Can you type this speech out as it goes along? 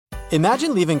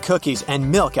Imagine leaving cookies and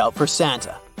milk out for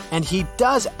Santa, and he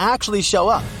does actually show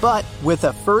up, but with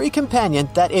a furry companion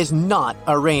that is not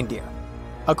a reindeer.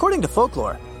 According to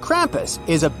folklore, Krampus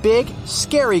is a big,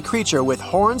 scary creature with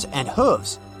horns and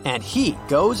hooves, and he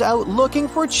goes out looking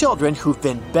for children who've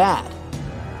been bad.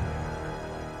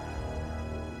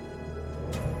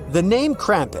 The name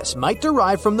Krampus might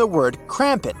derive from the word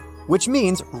krampen, which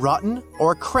means rotten,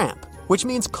 or cramp, which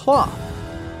means claw.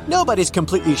 Nobody's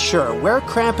completely sure where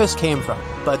Krampus came from,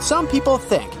 but some people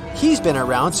think he's been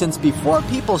around since before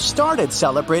people started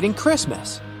celebrating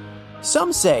Christmas.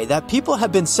 Some say that people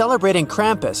have been celebrating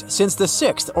Krampus since the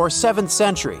 6th or 7th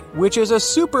century, which is a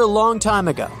super long time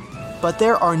ago. But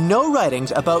there are no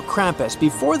writings about Krampus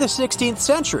before the 16th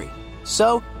century,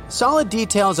 so solid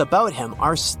details about him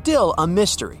are still a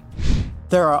mystery.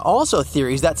 There are also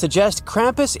theories that suggest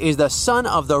Krampus is the son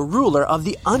of the ruler of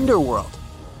the underworld.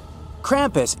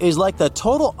 Krampus is like the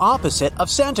total opposite of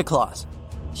Santa Claus.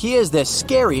 He is this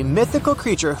scary mythical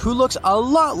creature who looks a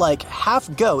lot like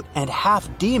half goat and half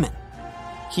demon.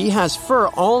 He has fur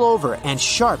all over and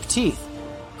sharp teeth.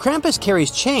 Krampus carries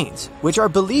chains, which are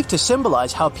believed to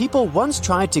symbolize how people once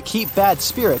tried to keep bad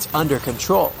spirits under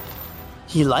control.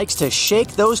 He likes to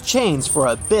shake those chains for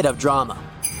a bit of drama.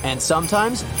 And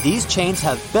sometimes, these chains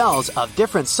have bells of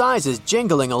different sizes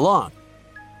jingling along.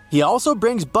 He also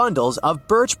brings bundles of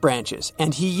birch branches,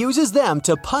 and he uses them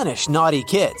to punish naughty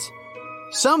kids.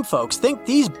 Some folks think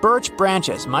these birch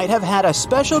branches might have had a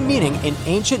special meaning in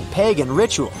ancient pagan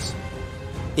rituals.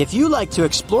 If you like to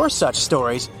explore such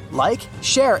stories, like,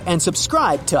 share, and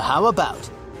subscribe to How About.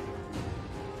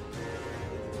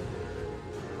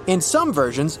 In some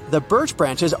versions, the birch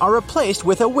branches are replaced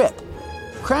with a whip.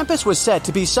 Krampus was said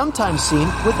to be sometimes seen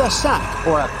with a sack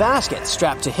or a basket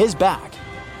strapped to his back.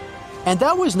 And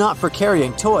that was not for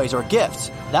carrying toys or gifts,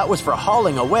 that was for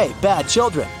hauling away bad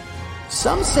children.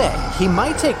 Some say he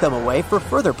might take them away for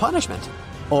further punishment,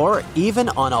 or even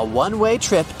on a one-way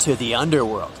trip to the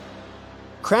underworld.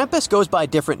 Krampus goes by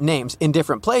different names in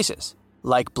different places,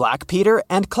 like Black Peter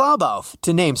and Klaubauf,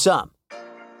 to name some.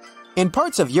 In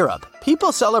parts of Europe,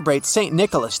 people celebrate St.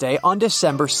 Nicholas Day on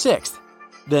December 6th.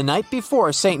 The night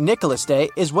before St. Nicholas Day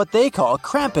is what they call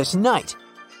Krampus Night.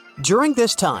 During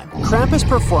this time, Krampus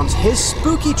performs his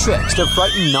spooky tricks to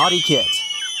frighten naughty kids.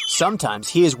 Sometimes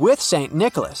he is with St.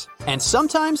 Nicholas, and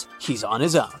sometimes he's on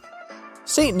his own.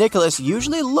 St. Nicholas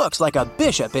usually looks like a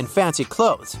bishop in fancy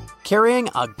clothes, carrying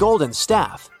a golden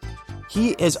staff.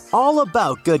 He is all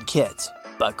about good kids,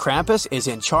 but Krampus is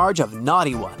in charge of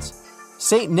naughty ones.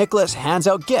 St. Nicholas hands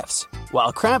out gifts,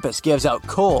 while Krampus gives out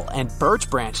coal and birch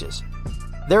branches.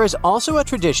 There is also a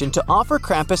tradition to offer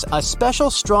Krampus a special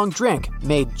strong drink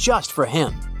made just for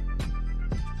him.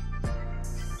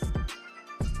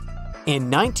 In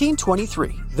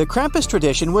 1923, the Krampus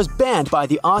tradition was banned by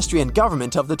the Austrian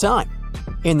government of the time.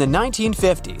 In the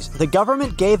 1950s, the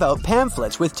government gave out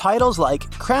pamphlets with titles like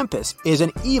Krampus is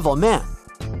an evil man.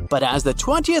 But as the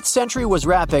 20th century was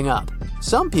wrapping up,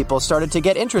 some people started to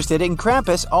get interested in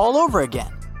Krampus all over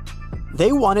again.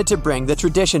 They wanted to bring the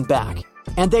tradition back,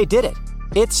 and they did it.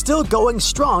 It's still going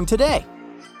strong today.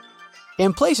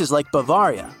 In places like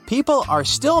Bavaria, people are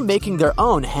still making their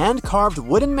own hand-carved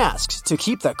wooden masks to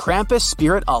keep the Krampus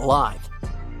spirit alive.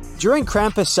 During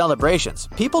Krampus celebrations,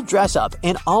 people dress up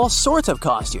in all sorts of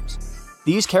costumes.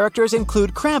 These characters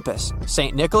include Krampus,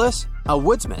 St. Nicholas, a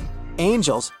woodsman,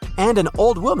 angels, and an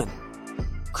old woman.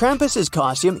 Krampus's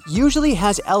costume usually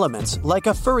has elements like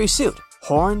a furry suit,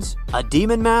 horns, a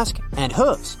demon mask, and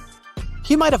hooves.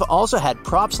 He might have also had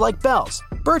props like bells,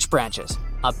 birch branches,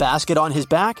 a basket on his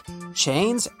back,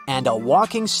 chains, and a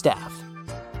walking staff.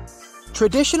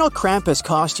 Traditional Krampus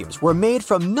costumes were made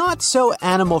from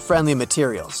not-so-animal-friendly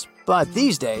materials, but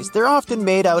these days they're often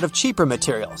made out of cheaper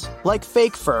materials, like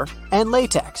fake fur and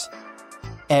latex.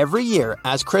 Every year,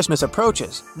 as Christmas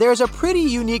approaches, there's a pretty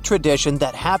unique tradition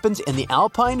that happens in the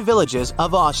Alpine villages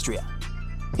of Austria.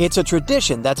 It's a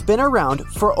tradition that's been around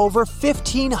for over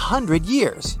 1,500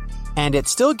 years, and it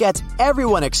still gets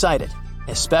everyone excited,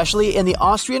 especially in the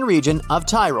Austrian region of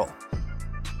Tyrol.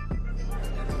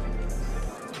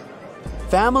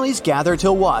 Families gather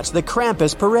to watch the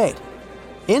Krampus parade.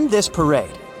 In this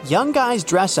parade, young guys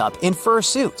dress up in fur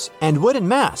suits and wooden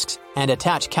masks and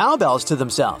attach cowbells to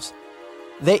themselves.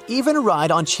 They even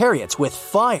ride on chariots with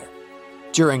fire.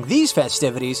 During these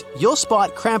festivities, you'll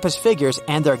spot Krampus figures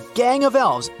and their gang of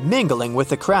elves mingling with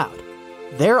the crowd.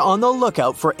 They're on the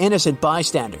lookout for innocent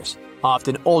bystanders,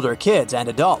 often older kids and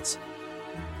adults.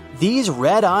 These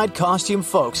red-eyed costume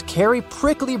folks carry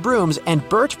prickly brooms and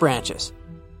birch branches.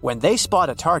 When they spot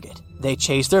a target, they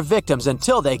chase their victims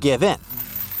until they give in.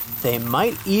 They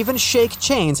might even shake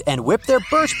chains and whip their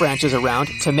birch branches around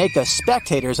to make the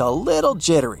spectators a little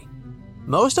jittery.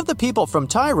 Most of the people from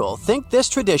Tyrol think this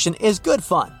tradition is good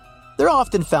fun. They're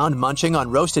often found munching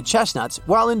on roasted chestnuts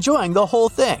while enjoying the whole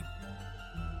thing.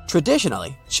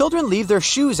 Traditionally, children leave their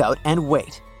shoes out and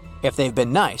wait. If they've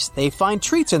been nice, they find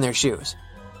treats in their shoes.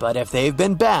 But if they've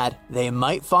been bad, they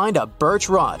might find a birch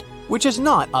rod, which is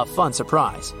not a fun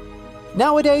surprise.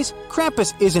 Nowadays,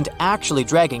 Krampus isn't actually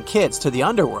dragging kids to the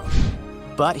underworld,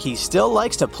 but he still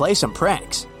likes to play some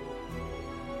pranks.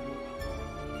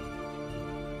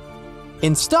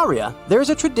 In Styria,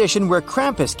 there's a tradition where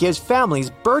Krampus gives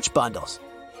families birch bundles.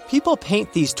 People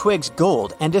paint these twigs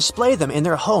gold and display them in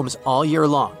their homes all year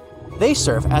long. They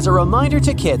serve as a reminder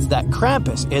to kids that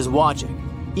Krampus is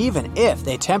watching, even if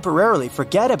they temporarily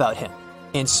forget about him.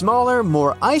 In smaller,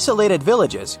 more isolated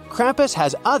villages, Krampus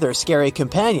has other scary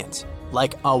companions,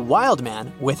 like a wild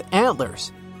man with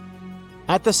antlers.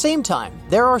 At the same time,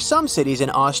 there are some cities in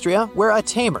Austria where a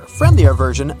tamer, friendlier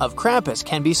version of Krampus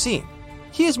can be seen.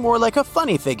 He is more like a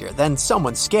funny figure than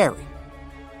someone scary.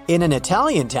 In an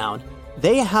Italian town,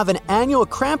 they have an annual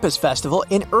Krampus festival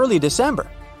in early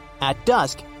December. At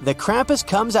dusk, the Krampus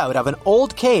comes out of an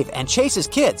old cave and chases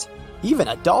kids, even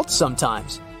adults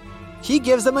sometimes. He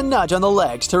gives them a nudge on the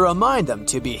legs to remind them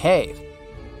to behave.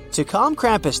 To calm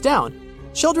Krampus down,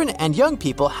 children and young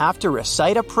people have to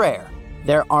recite a prayer.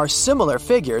 There are similar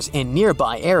figures in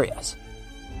nearby areas.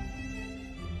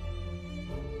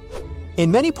 In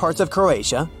many parts of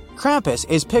Croatia, Krampus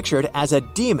is pictured as a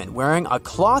demon wearing a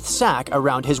cloth sack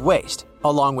around his waist,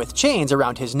 along with chains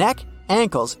around his neck,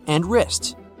 ankles, and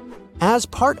wrists. As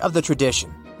part of the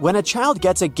tradition, when a child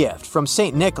gets a gift from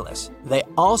St. Nicholas, they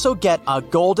also get a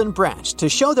golden branch to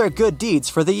show their good deeds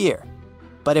for the year.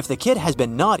 But if the kid has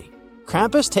been naughty,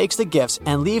 Krampus takes the gifts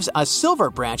and leaves a silver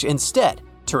branch instead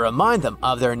to remind them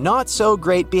of their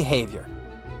not-so-great behavior.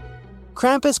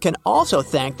 Krampus can also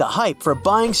thank the hype for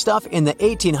buying stuff in the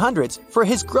 1800s for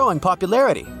his growing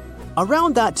popularity.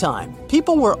 Around that time,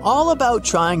 people were all about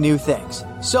trying new things,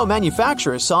 so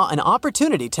manufacturers saw an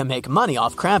opportunity to make money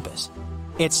off Krampus.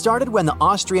 It started when the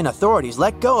Austrian authorities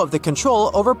let go of the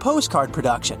control over postcard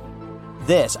production.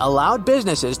 This allowed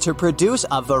businesses to produce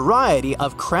a variety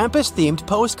of Krampus-themed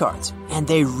postcards, and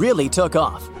they really took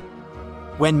off.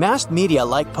 When mass media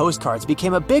like postcards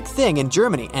became a big thing in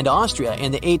Germany and Austria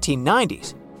in the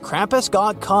 1890s, Krampus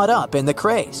got caught up in the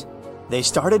craze. They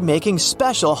started making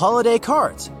special holiday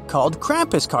cards called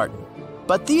Krampuskarten.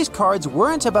 But these cards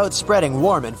weren't about spreading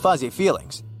warm and fuzzy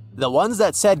feelings. The ones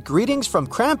that said greetings from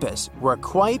Krampus were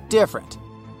quite different.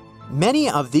 Many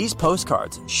of these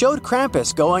postcards showed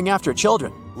Krampus going after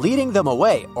children, leading them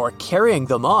away or carrying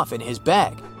them off in his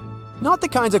bag. Not the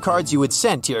kinds of cards you would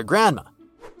send to your grandma.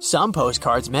 Some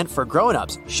postcards meant for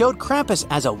grown-ups showed Krampus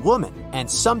as a woman and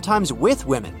sometimes with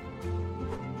women.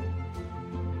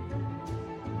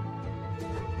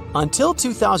 Until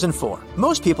 2004,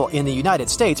 most people in the United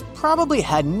States probably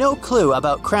had no clue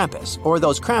about Krampus or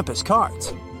those Krampus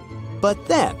cards. But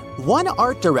then, one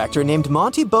art director named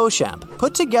Monty Beauchamp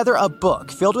put together a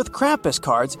book filled with Krampus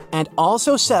cards and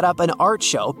also set up an art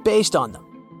show based on them.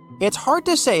 It's hard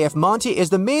to say if Monty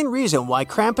is the main reason why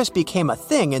Krampus became a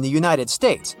thing in the United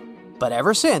States, but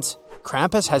ever since,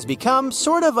 Krampus has become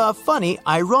sort of a funny,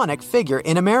 ironic figure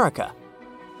in America.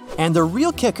 And the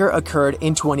real kicker occurred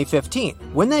in 2015,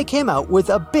 when they came out with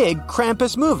a big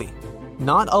Krampus movie.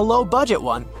 Not a low-budget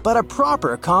one, but a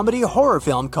proper comedy horror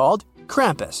film called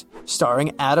Krampus,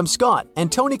 starring Adam Scott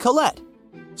and Toni Collette.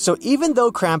 So even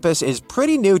though Krampus is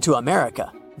pretty new to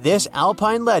America, this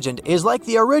Alpine legend is like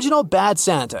the original Bad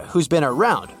Santa who's been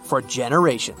around for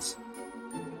generations.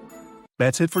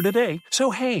 That's it for today.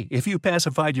 So hey, if you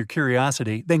pacified your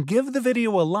curiosity, then give the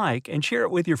video a like and share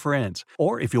it with your friends.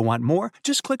 Or if you want more,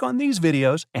 just click on these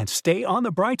videos and stay on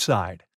the bright side.